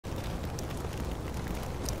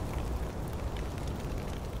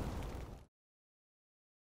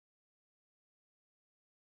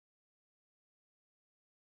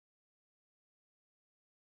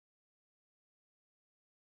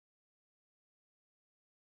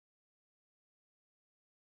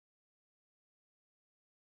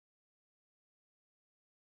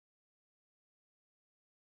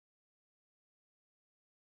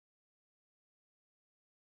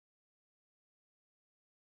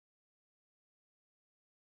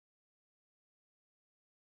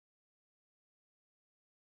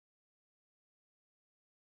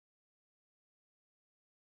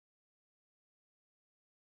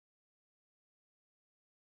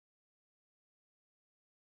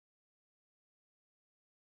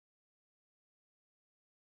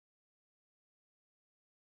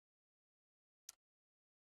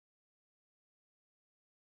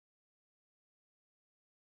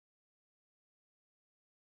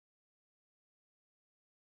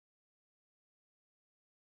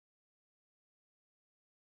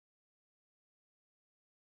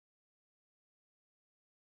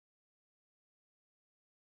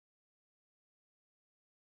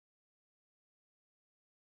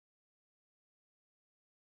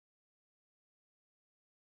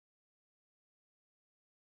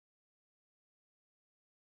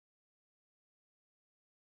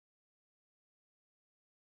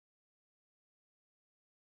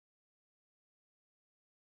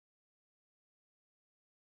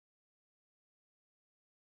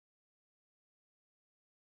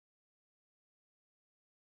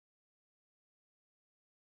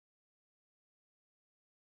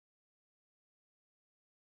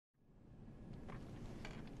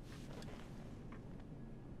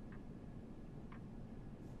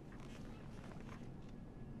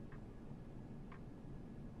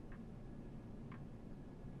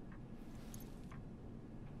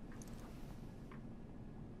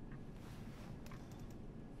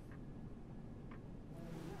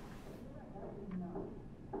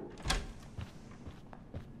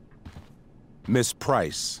Miss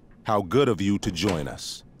Price, how good of you to join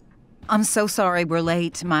us. I'm so sorry we're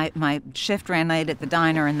late. My shift ran late at the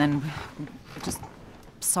diner and then... just...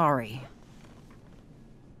 sorry.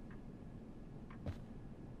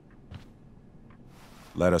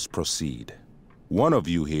 Let us proceed. One of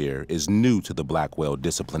you here is new to the Blackwell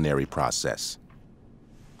disciplinary process,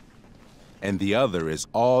 and the other is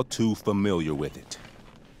all too familiar with it.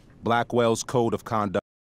 Blackwell's Code of Conduct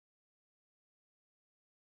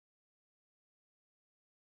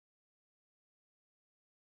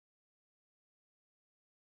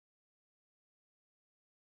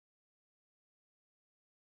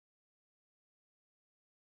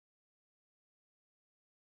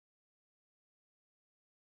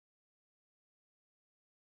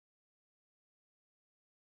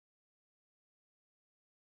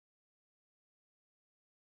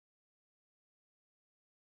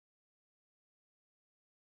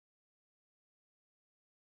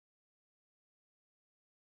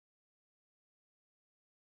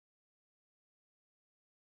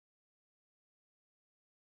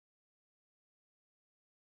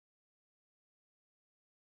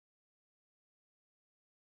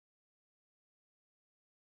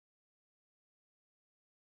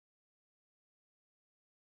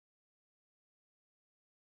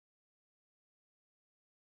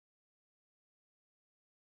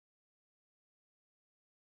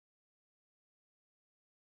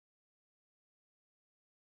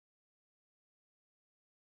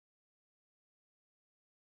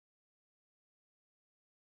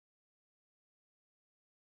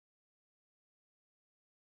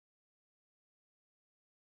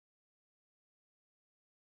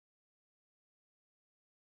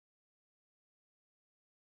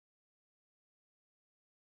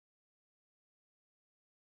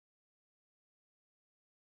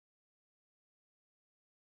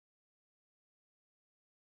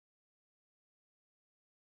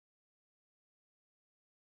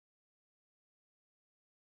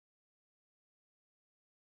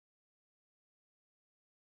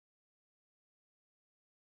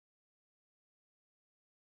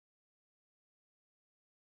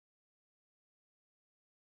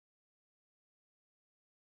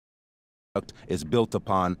is built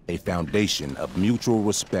upon a foundation of mutual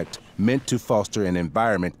respect meant to foster an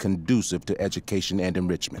environment conducive to education and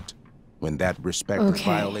enrichment. When that respect is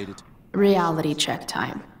violated... Reality check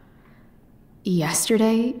time.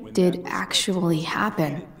 Yesterday did actually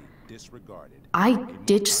happen. I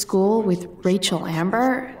ditched school with Rachel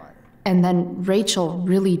Amber, and then Rachel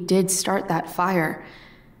really did start that fire.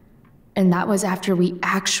 And that was after we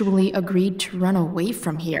actually agreed to run away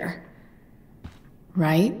from here.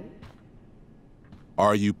 Right?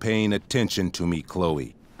 Are you paying attention to me,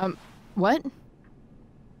 Chloe? What?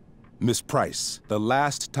 Miss Price, the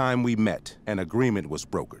last time we met, an agreement was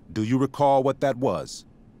brokered. Do you recall what that was?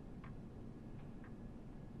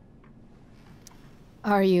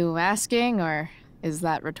 Are you asking, or is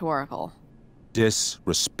that rhetorical?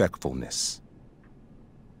 Disrespectfulness.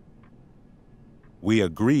 We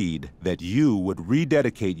agreed that you would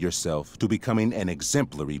rededicate yourself to becoming an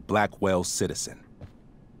exemplary Blackwell citizen.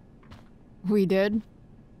 We did?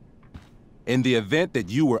 In the event that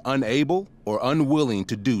you were unable or unwilling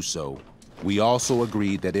to do so, we also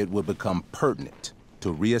agreed that it would become pertinent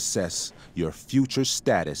to reassess your future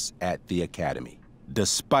status at the Academy.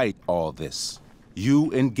 Despite all this,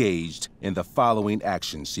 you engaged in the following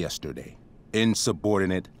actions yesterday.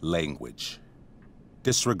 Insubordinate language.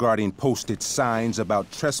 Disregarding posted signs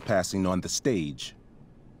about trespassing on the stage.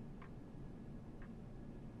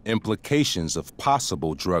 Implications of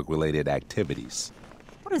possible drug-related activities.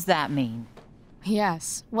 What does that mean?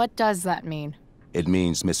 Yes, what does that mean? It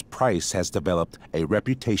means Miss Price has developed a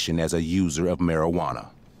reputation as a user of marijuana,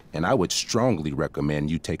 and I would strongly recommend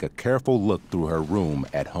you take a careful look through her room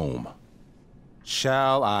at home.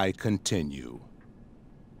 Shall I continue?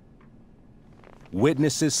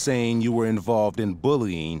 Witnesses saying you were involved in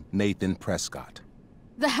bullying Nathan Prescott.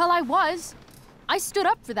 The hell I was! I stood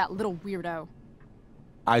up for that little weirdo.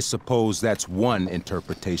 I suppose that's one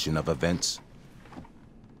interpretation of events.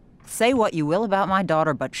 Say what you will about my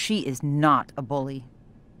daughter, but she is not a bully.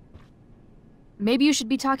 Maybe you should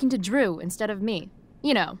be talking to Drew instead of me.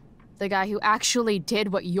 You know, the guy who actually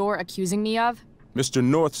did what you're accusing me of. Mr.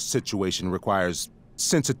 North's situation requires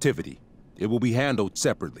sensitivity. It will be handled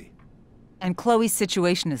separately. And Chloe's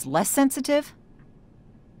situation is less sensitive?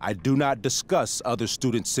 I do not discuss other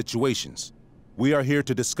students' situations. We are here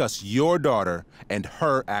to discuss your daughter and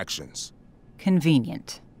her actions.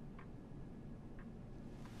 Convenient.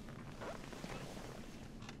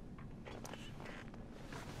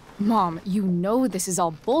 Mom, you know this is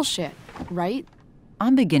all bullshit, right?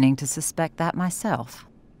 I'm beginning to suspect that myself.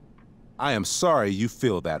 I am sorry you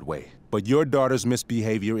feel that way, but your daughter's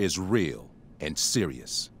misbehavior is real and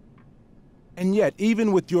serious. And yet,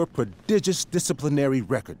 even with your prodigious disciplinary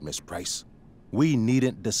record, Miss Price, we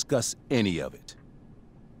needn't discuss any of it.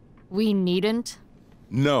 We needn't?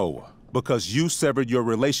 No, because you severed your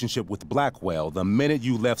relationship with Blackwell the minute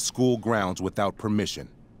you left school grounds without permission.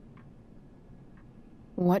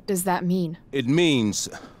 What does that mean? It means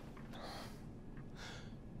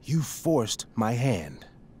you forced my hand.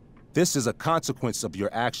 This is a consequence of your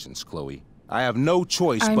actions, Chloe. I have no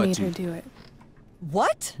choice I but made to... her do it.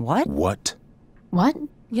 What? What? What? What?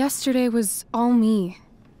 Yesterday was all me.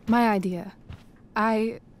 My idea.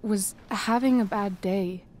 I was having a bad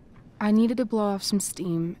day. I needed to blow off some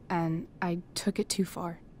steam, and I took it too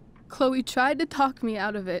far. Chloe tried to talk me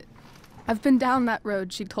out of it. I've been down that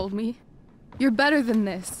road, she told me. You're better than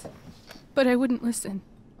this. But I wouldn't listen.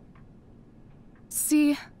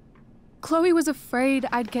 See, Chloe was afraid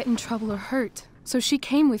I'd get in trouble or hurt, so she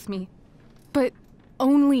came with me. But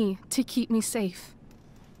only to keep me safe.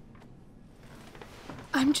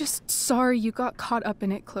 I'm just sorry you got caught up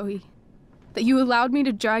in it, Chloe. That you allowed me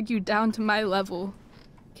to drag you down to my level.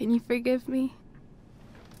 Can you forgive me?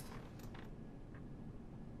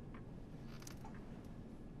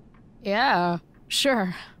 Yeah,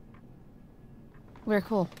 sure. We're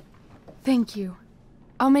cool. Thank you.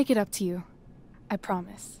 I'll make it up to you. I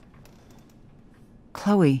promise.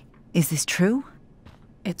 Chloe, is this true?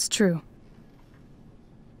 It's true.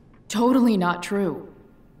 Totally not true.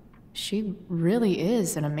 She really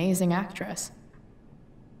is an amazing actress.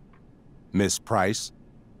 Miss Price?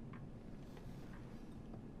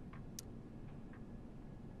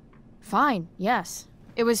 Fine, yes.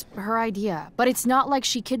 It was her idea, but it's not like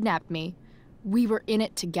she kidnapped me. We were in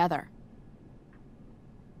it together.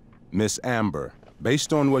 Miss Amber,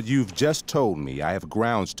 based on what you've just told me, I have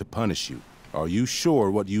grounds to punish you. Are you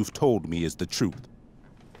sure what you've told me is the truth?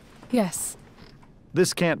 Yes.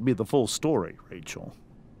 This can't be the full story, Rachel.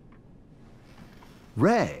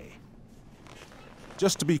 Ray.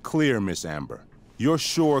 Just to be clear, Miss Amber, you're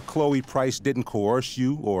sure Chloe Price didn't coerce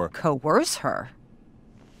you, or... Coerce her?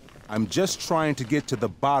 I'm just trying to get to the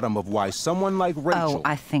bottom of why someone like Rachel... Oh,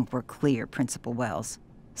 I think we're clear, Principal Wells.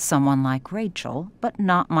 Someone like Rachel, but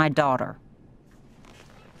not my daughter.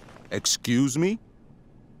 Excuse me?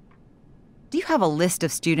 Do you have a list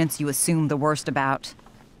of students you assume the worst about?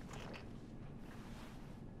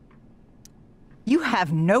 You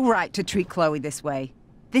have no right to treat Chloe this way.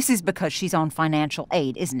 This is because she's on financial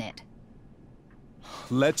aid, isn't it?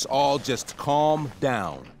 Let's all just calm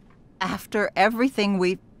down. After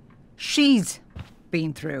everything she's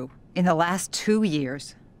been through in the last 2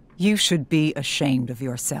 years, you should be ashamed of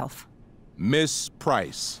yourself. Miss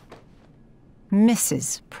Price.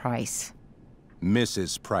 Mrs. Price.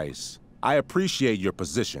 Mrs. Price, I appreciate your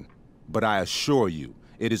position, but I assure you,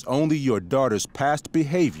 it is only your daughter's past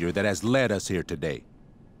behavior that has led us here today.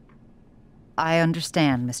 I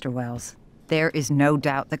understand, Mr. Wells. There is no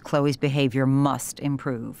doubt that Chloe's behavior must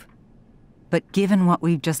improve. But given what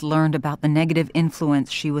we've just learned about the negative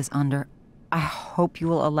influence she was under, I hope you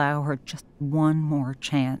will allow her just one more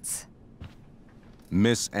chance.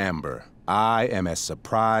 Miss Amber, I am as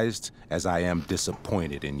surprised as I am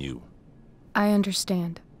disappointed in you. I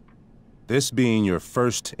understand. This being your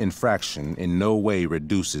first infraction in no way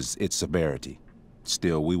reduces its severity.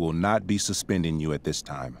 Still, we will not be suspending you at this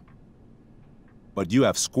time. But you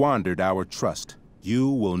have squandered our trust. You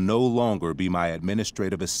will no longer be my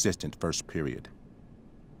administrative assistant first period.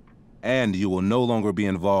 And you will no longer be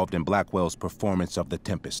involved in Blackwell's performance of The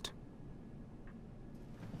Tempest.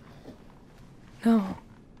 No.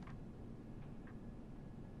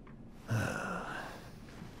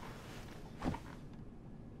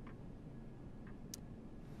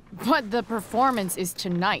 But the performance is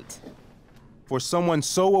tonight. For someone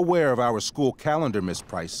so aware of our school calendar, Miss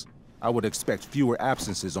Price, I would expect fewer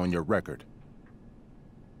absences on your record.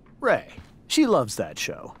 Ray. She loves that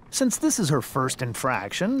show. Since this is her first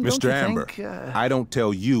infraction, Mr. don't you Amber, think, I don't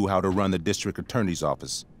tell you how to run the district attorney's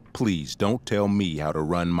office. Please don't tell me how to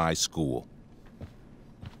run my school.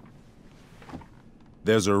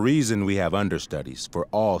 There's a reason we have understudies for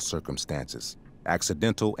all circumstances,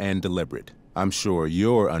 accidental and deliberate. I'm sure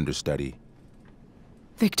your understudy...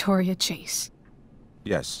 Victoria Chase.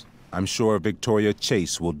 Yes, I'm sure Victoria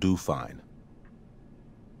Chase will do fine.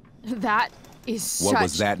 That is such... What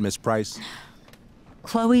was that, Miss Price?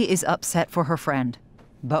 Chloe is upset for her friend,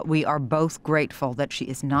 but we are both grateful that she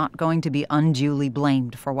is not going to be unduly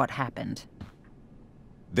blamed for what happened.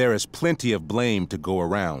 There is plenty of blame to go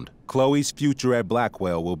around. Chloe's future at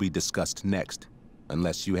Blackwell will be discussed next.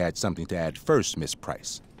 unless you had something to add first, Miss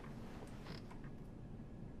Price.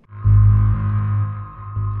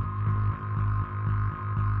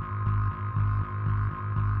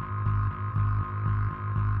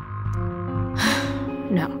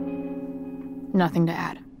 No. Nothing to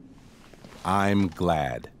add. I'm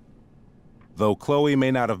glad. Though Chloe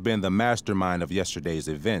may not have been the mastermind of yesterday's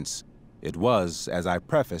events, it was, as I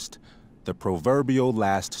prefaced, the proverbial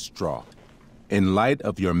last straw. In light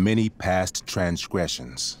of your many past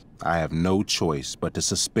transgressions, I have no choice but to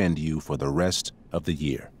suspend you for the rest of the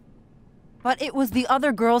year. But it was the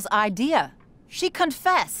other girl's idea. She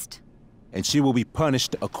confessed. And she will be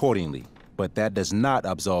punished accordingly, but that does not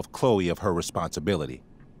absolve Chloe of her responsibility.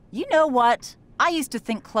 You know what? I used to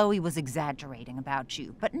think Chloe was exaggerating about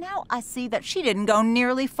you, but now I see that she didn't go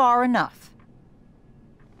nearly far enough.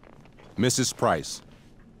 Mrs. Price,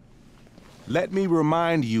 let me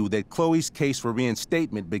remind you that Chloe's case for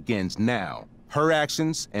reinstatement begins now. Her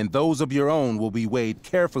actions and those of your own will be weighed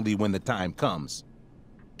carefully when the time comes.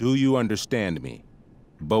 Do you understand me?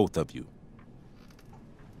 Both of you.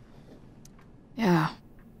 Yeah.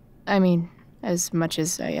 I mean, as much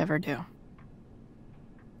as I ever do.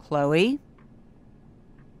 Chloe?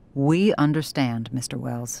 We understand, Mr.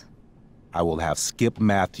 Wells. I will have Skip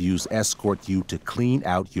Matthews escort you to clean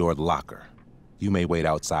out your locker. You may wait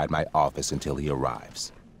outside my office until he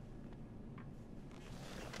arrives.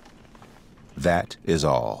 That is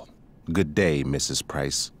all. Good day, Mrs.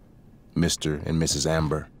 Price. Mr. and Mrs.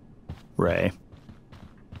 Amber. Ray.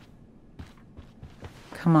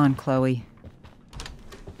 Come on, Chloe.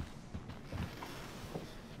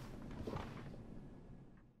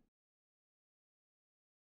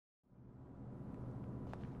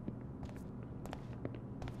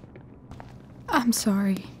 I'm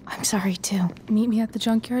sorry. I'm sorry, too. Meet me at the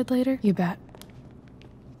junkyard later? You bet.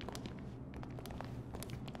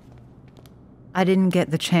 I didn't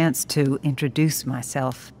get the chance to introduce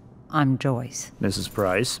myself. I'm Joyce. Mrs.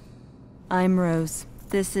 Price. I'm Rose.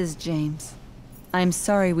 This is James. I'm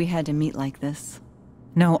sorry we had to meet like this.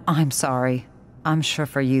 No, I'm sorry. I'm sure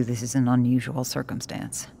for you this is an unusual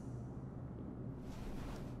circumstance.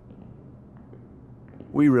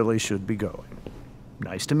 We really should be going.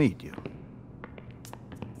 Nice to meet you.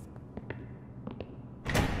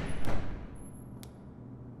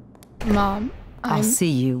 Mom, I'll see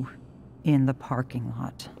you in the parking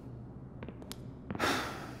lot.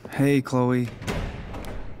 Hey, Chloe.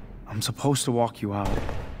 I'm supposed to walk you out.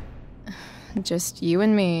 Just you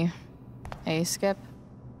and me. Hey, Skip.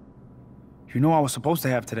 You know I was supposed to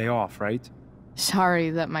have today off, right? Sorry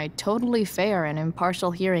that my totally fair and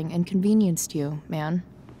impartial hearing inconvenienced you, man.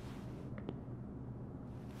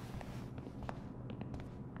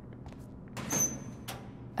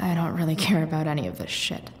 I don't really care about any of this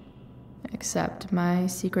shit. Except my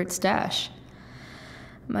secret stash.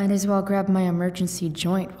 Might as well grab my emergency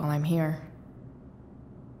joint while I'm here.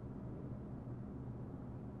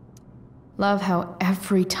 Love how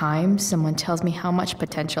every time someone tells me how much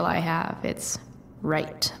potential I have, it's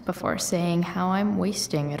right before saying how I'm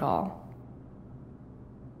wasting it all.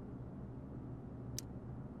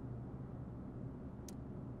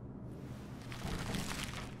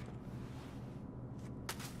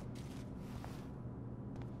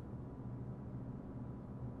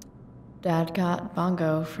 Dad got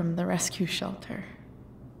Bongo from the rescue shelter.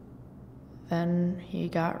 Then he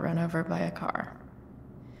got run over by a car.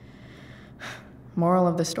 Moral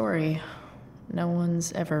of the story, no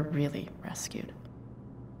one's ever really rescued.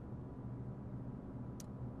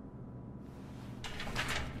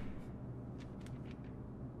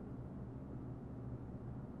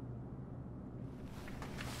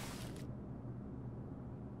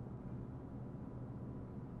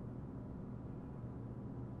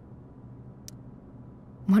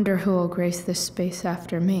 Wonder who will grace this space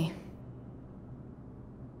after me.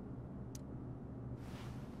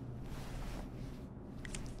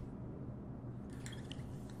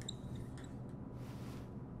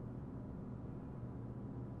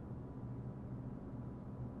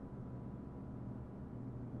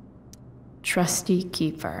 Trusty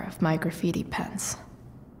keeper of my graffiti pens.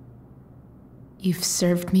 You've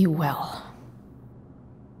served me well.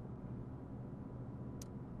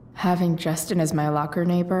 Having Justin as my locker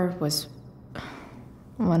neighbor was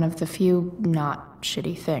one of the few not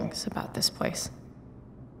shitty things about this place.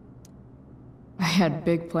 I had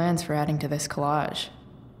big plans for adding to this collage.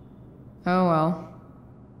 Oh well.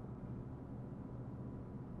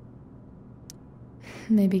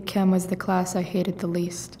 Maybe chem was the class I hated the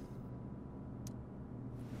least.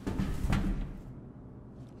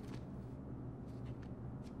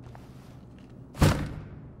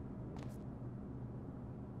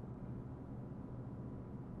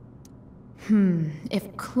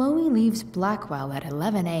 If Chloe leaves Blackwell at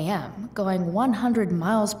 11 a.m., going 100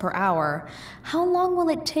 miles per hour, how long will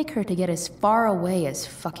it take her to get as far away as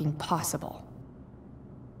fucking possible?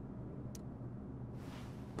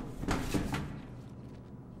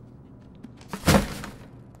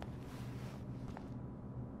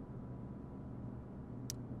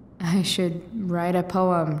 I should write a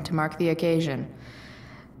poem to mark the occasion.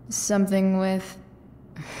 Something with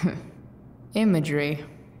imagery.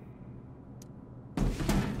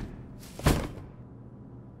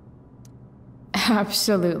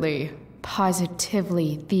 Absolutely,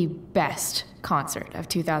 positively the best concert of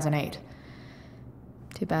 2008.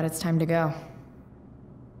 Too bad it's time to go.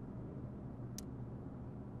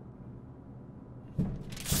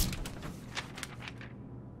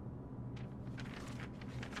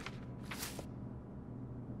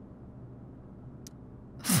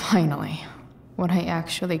 Finally, what I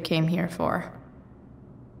actually came here for.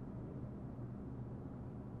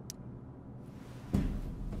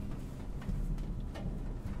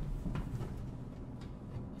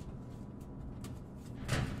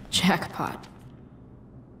 Jackpot.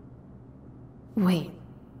 Wait.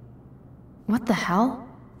 What the hell?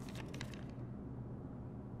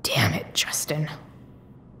 Damn it, Justin.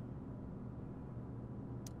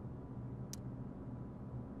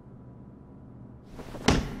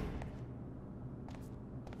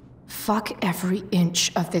 Fuck every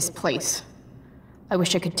inch of this place. I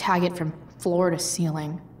wish I could tag it from floor to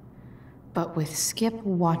ceiling. But with Skip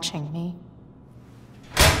watching me...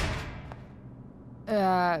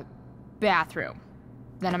 Bathroom.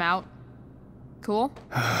 Then I'm out. Cool?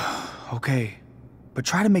 Okay, but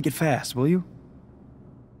try to make it fast, will you?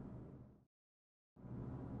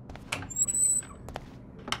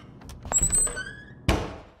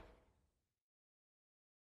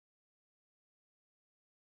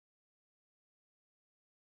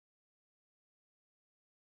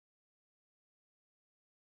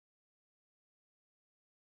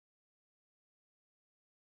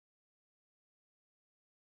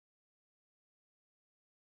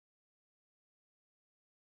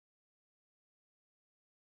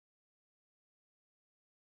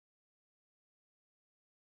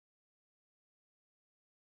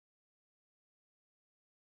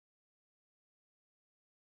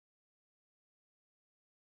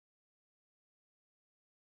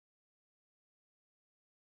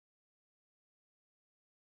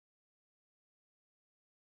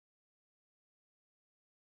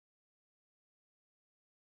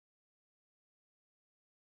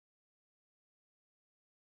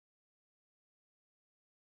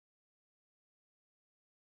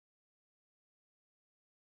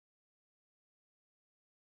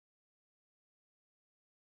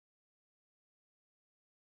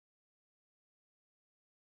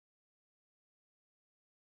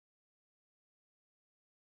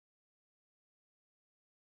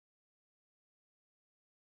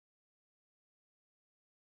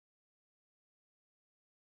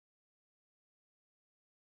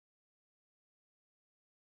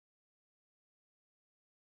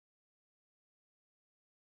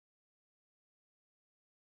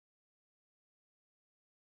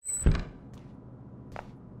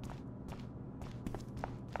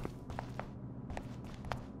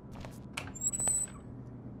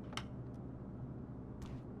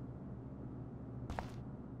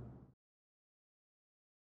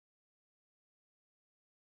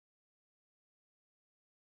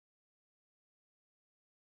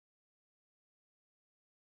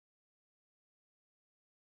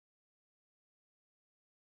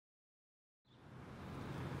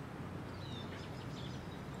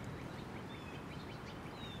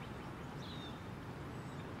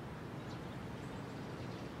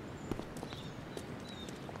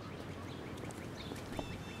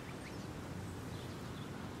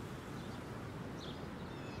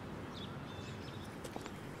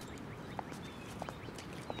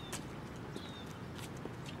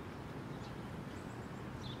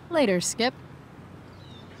 Later, Skip.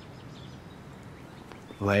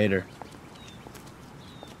 Later.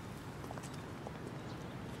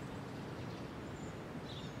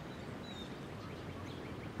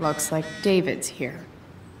 Looks like David's here.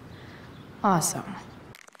 Awesome.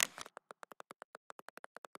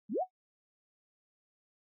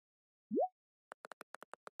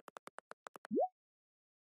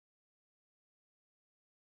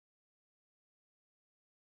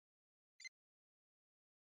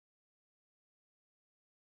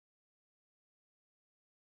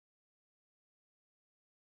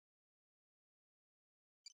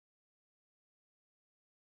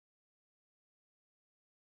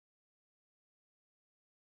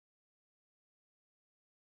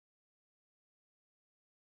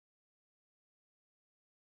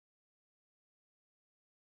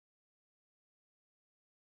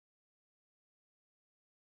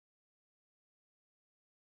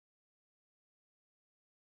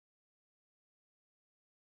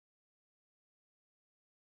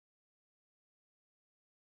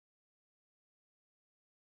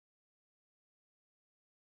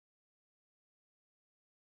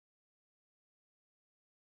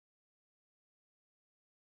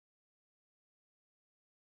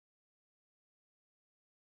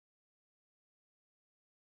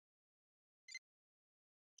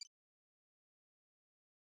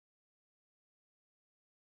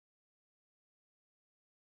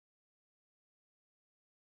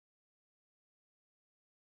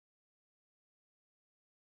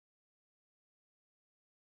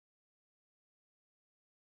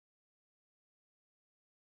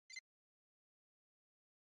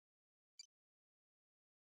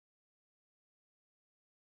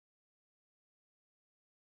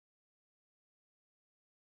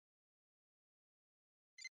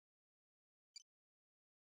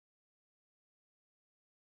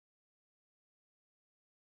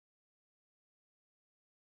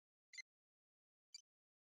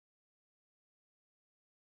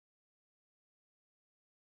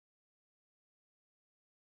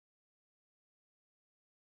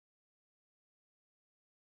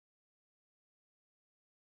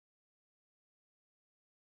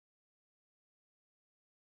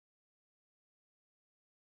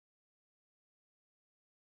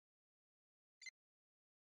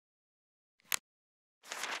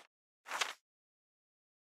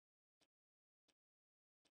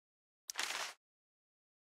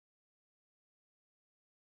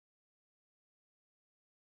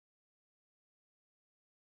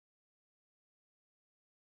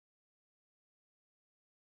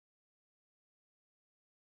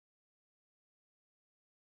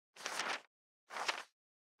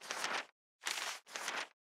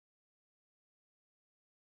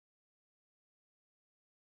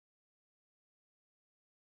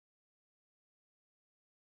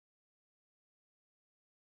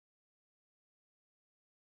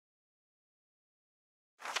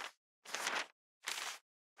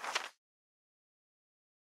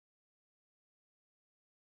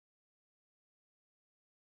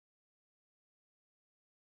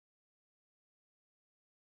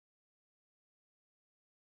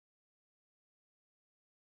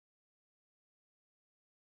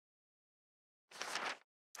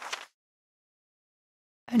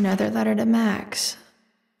 Another letter to Max.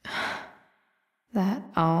 That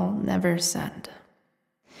I'll never send.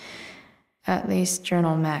 At least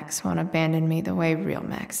Journal Max won't abandon me the way real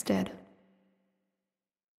Max did.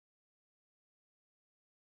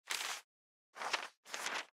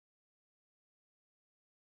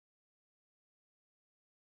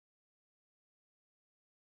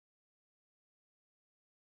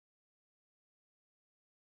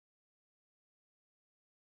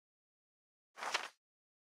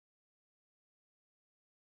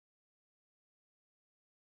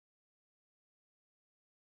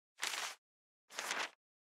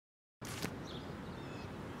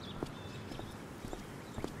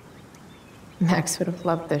 Max would have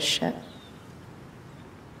loved this shit.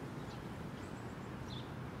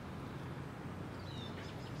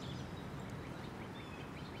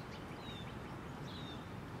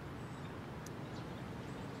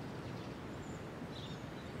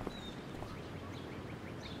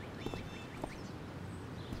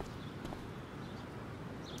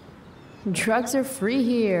 Drugs are free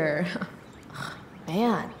here.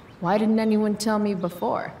 Man, why didn't anyone tell me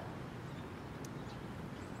before?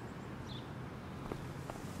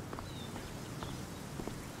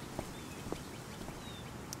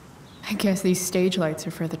 I guess these stage lights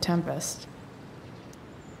are for the Tempest.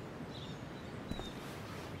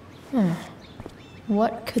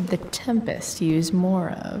 What could the Tempest use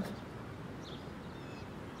more of?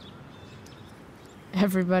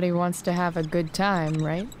 Everybody wants to have a good time,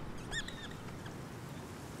 right?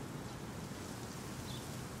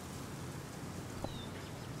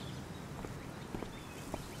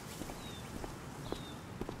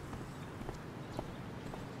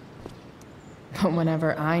 But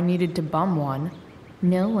whenever I needed to bum one,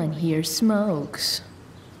 no one here smokes.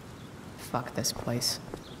 Fuck this place.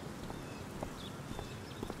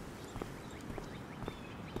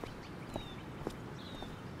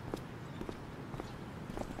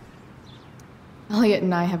 Elliot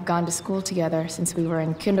and I have gone to school together since we were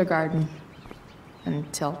in kindergarten.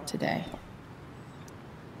 Until today.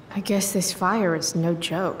 I guess this fire is no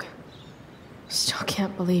joke. Still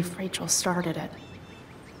can't believe Rachel started it.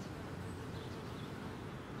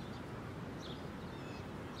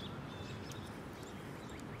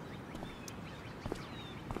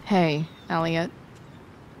 Hey, Elliot.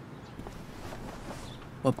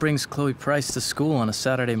 What brings Chloe Price to school on a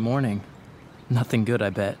Saturday morning? Nothing good, I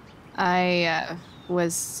bet. I,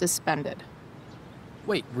 was suspended.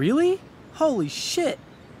 Wait, really? Holy shit!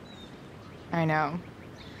 I know.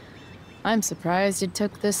 I'm surprised it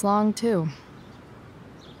took this long, too.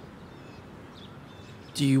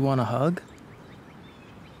 Do you want a hug?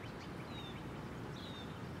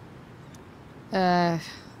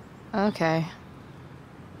 Okay.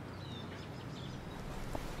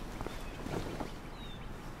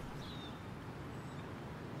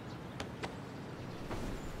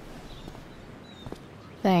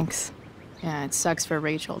 Thanks. Yeah, it sucks for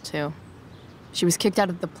Rachel, too. She was kicked out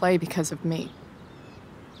of the play because of me.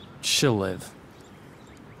 She'll live.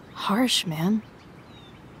 Harsh, man.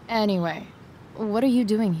 Anyway, what are you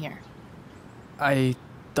doing here? I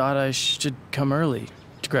thought I should come early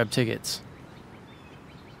to grab tickets.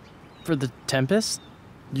 For the Tempest?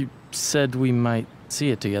 You said we might see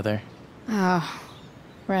it together. Oh,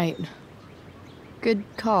 right. Good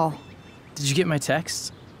call. Did you get my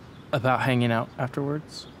text? About hanging out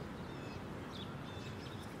afterwards?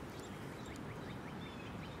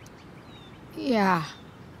 Yeah.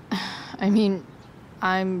 I mean,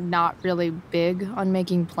 I'm not really big on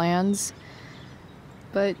making plans,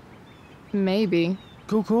 but maybe.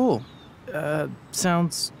 Cool.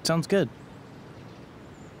 Sounds good.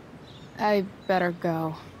 I better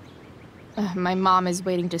go. My mom is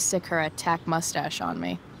waiting to sick her attack mustache on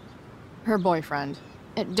me. Her boyfriend.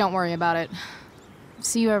 Don't worry about it.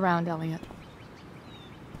 See you around, Elliot.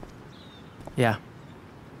 Yeah.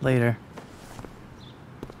 Later.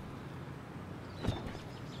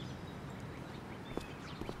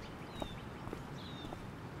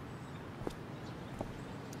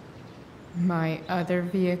 My other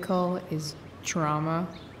vehicle is trauma.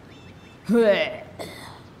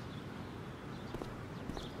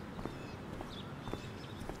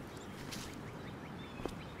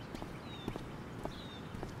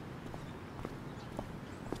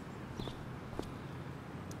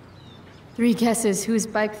 Three guesses whose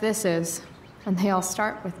bike this is, and they all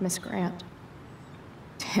start with Miss Grant.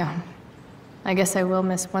 Damn. I guess I will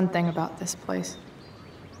miss one thing about this place.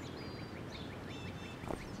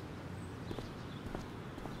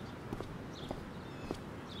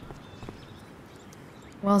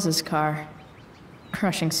 Wells's car.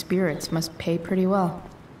 Crushing spirits must pay pretty well.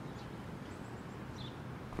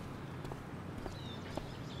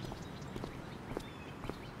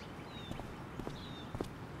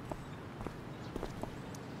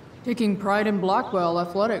 Taking pride in Blackwell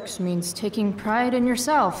athletics means taking pride in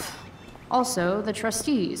yourself. Also, the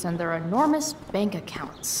trustees and their enormous bank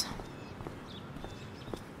accounts.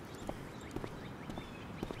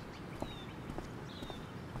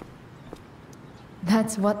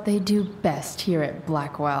 That's what they do best here at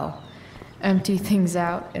Blackwell. Empty things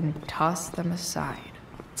out and toss them aside.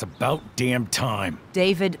 It's about damn time.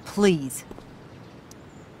 David, please.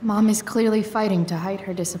 Mom is clearly fighting to hide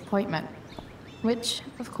her disappointment. Which,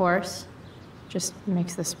 of course, just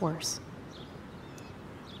makes this worse.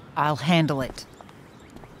 I'll handle it.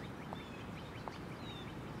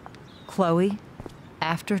 Chloe,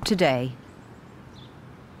 after today...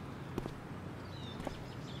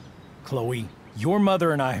 Chloe, your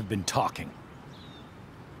mother and I have been talking.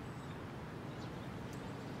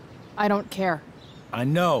 I don't care. I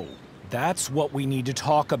know. That's what we need to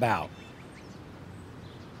talk about.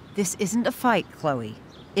 This isn't a fight, Chloe.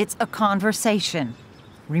 It's a conversation.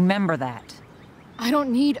 Remember that. I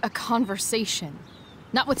don't need a conversation.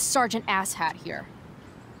 Not with Sergeant Asshat here.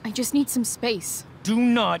 I just need some space. Do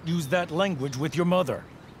not use that language with your mother.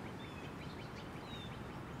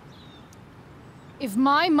 If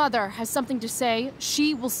my mother has something to say,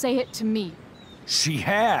 she will say it to me. She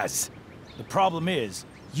has. The problem is,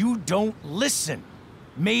 you don't listen.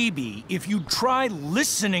 Maybe if you try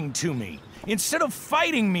listening to me, instead of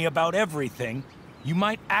fighting me about everything, you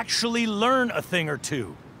might actually learn a thing or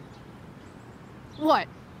two. What?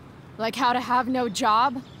 Like how to have no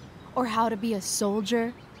job? Or how to be a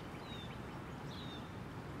soldier?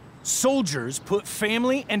 Soldiers put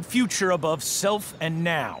family and future above self and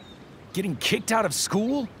now. Getting kicked out of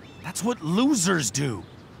school? That's what losers do.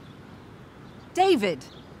 David,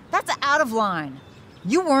 that's out of line.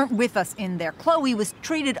 You weren't with us in there. Chloe was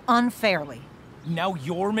treated unfairly. Now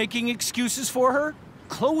you're making excuses for her?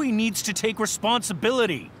 Chloe needs to take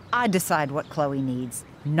responsibility. I decide what Chloe needs,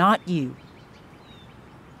 not you.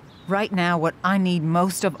 Right now, what I need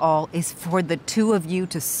most of all is for the two of you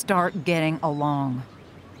to start getting along.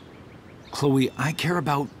 Chloe, I care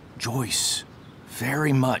about Joyce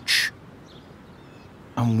very much.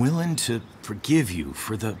 I'm willing to forgive you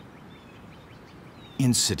for the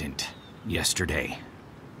incident yesterday.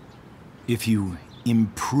 If you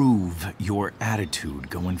improve your attitude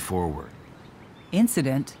going forward.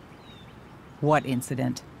 Incident? What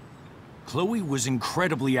incident? Chloe was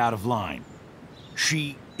incredibly out of line.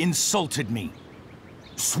 She insulted me,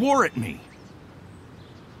 swore at me.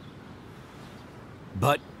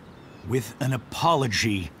 But with an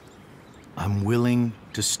apology, I'm willing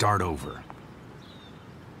to start over.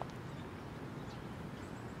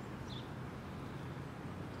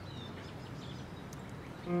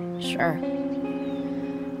 Sure.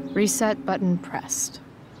 Reset button pressed.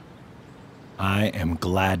 I am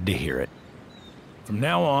glad to hear it. From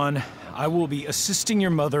now on, I will be assisting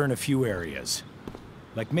your mother in a few areas.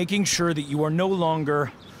 Like making sure that you are no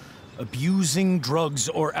longer abusing drugs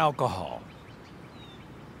or alcohol.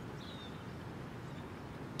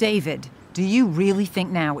 David, do you really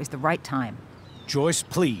think now is the right time? Joyce,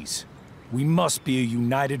 please. We must be a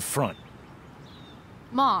united front.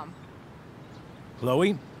 Mom.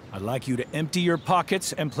 Chloe, I'd like you to empty your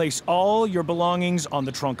pockets and place all your belongings on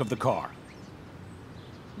the trunk of the car.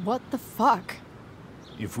 What the fuck?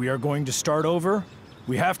 If we are going to start over,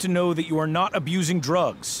 we have to know that you are not abusing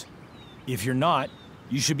drugs. If you're not,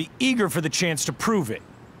 you should be eager for the chance to prove it.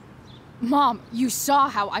 Mom, you saw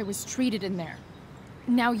how I was treated in there.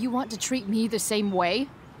 Now you want to treat me the same way?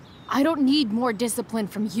 I don't need more discipline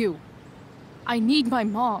from you. I need my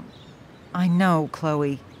mom. I know,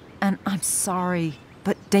 Chloe, and I'm sorry,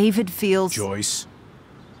 but David feels... Joyce.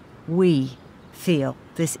 We feel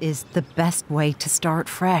this is the best way to start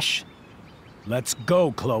fresh. Let's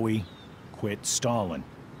go, Chloe. Quit stalling.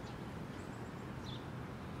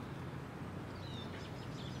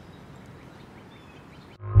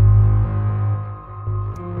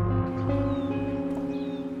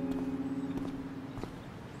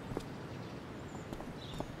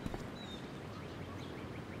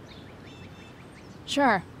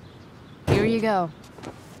 Sure. Here you go.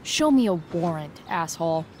 Show me a warrant,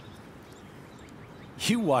 asshole.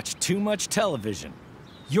 You watch too much television.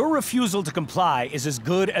 Your refusal to comply is as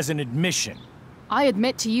good as an admission. I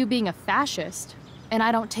admit to you being a fascist, and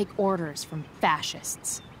I don't take orders from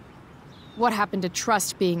fascists. What happened to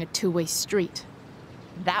trust being a two-way street?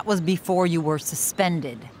 That was before you were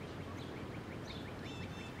suspended.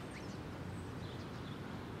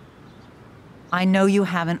 I know you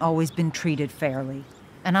haven't always been treated fairly,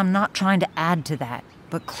 and I'm not trying to add to that,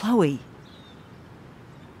 but Chloe...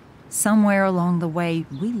 Somewhere along the way,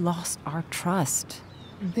 we lost our trust.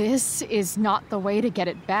 This is not the way to get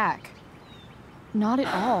it back. Not at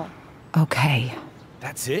all. Okay.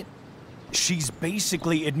 That's it? She's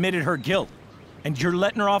basically admitted her guilt, and you're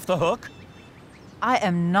letting her off the hook? I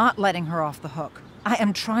am not letting her off the hook. I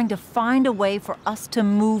am trying to find a way for us to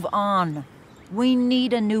move on. We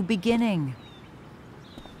need a new beginning.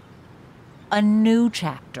 A new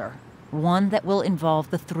chapter. One that will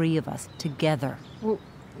involve the three of us together.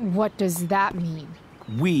 What does that mean?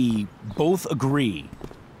 We both agree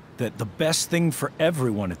that the best thing for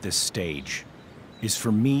everyone at this stage is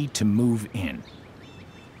for me to move in.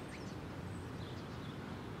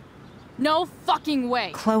 No fucking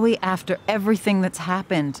way! Chloe, after everything that's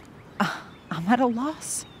happened, I'm at a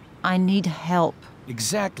loss. I need help.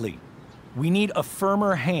 Exactly. We need a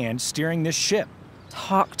firmer hand steering this ship.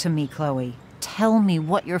 Talk to me, Chloe. Tell me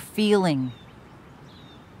what you're feeling.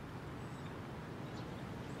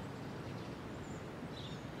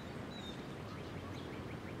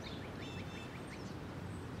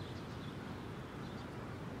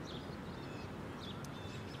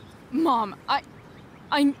 Mom,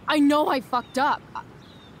 I know I fucked up.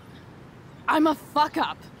 I'm a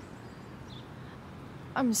fuck-up.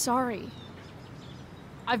 I'm sorry.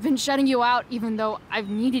 I've been shutting you out even though I've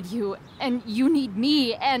needed you, and you need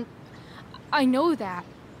me, and I know that.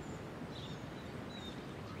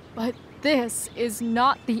 But this is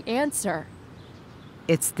not the answer.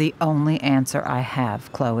 It's the only answer I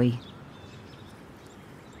have, Chloe.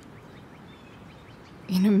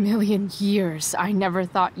 In a million years, I never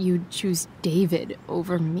thought you'd choose David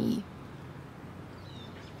over me.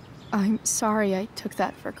 I'm sorry I took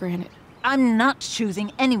that for granted. I'm not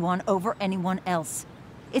choosing anyone over anyone else.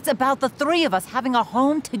 It's about the three of us having a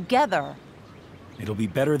home together. It'll be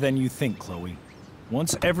better than you think, Chloe.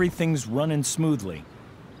 Once everything's running smoothly,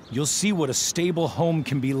 you'll see what a stable home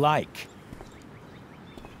can be like.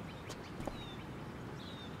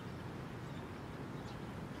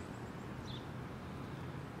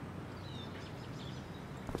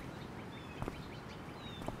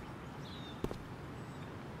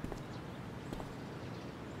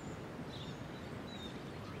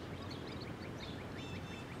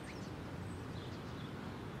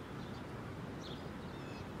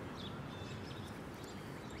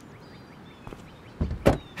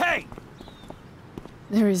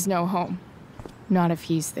 There is no home. Not if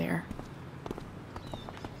he's there.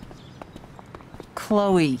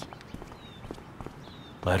 Chloe.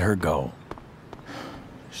 Let her go.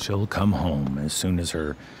 She'll come home as soon as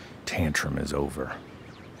her tantrum is over.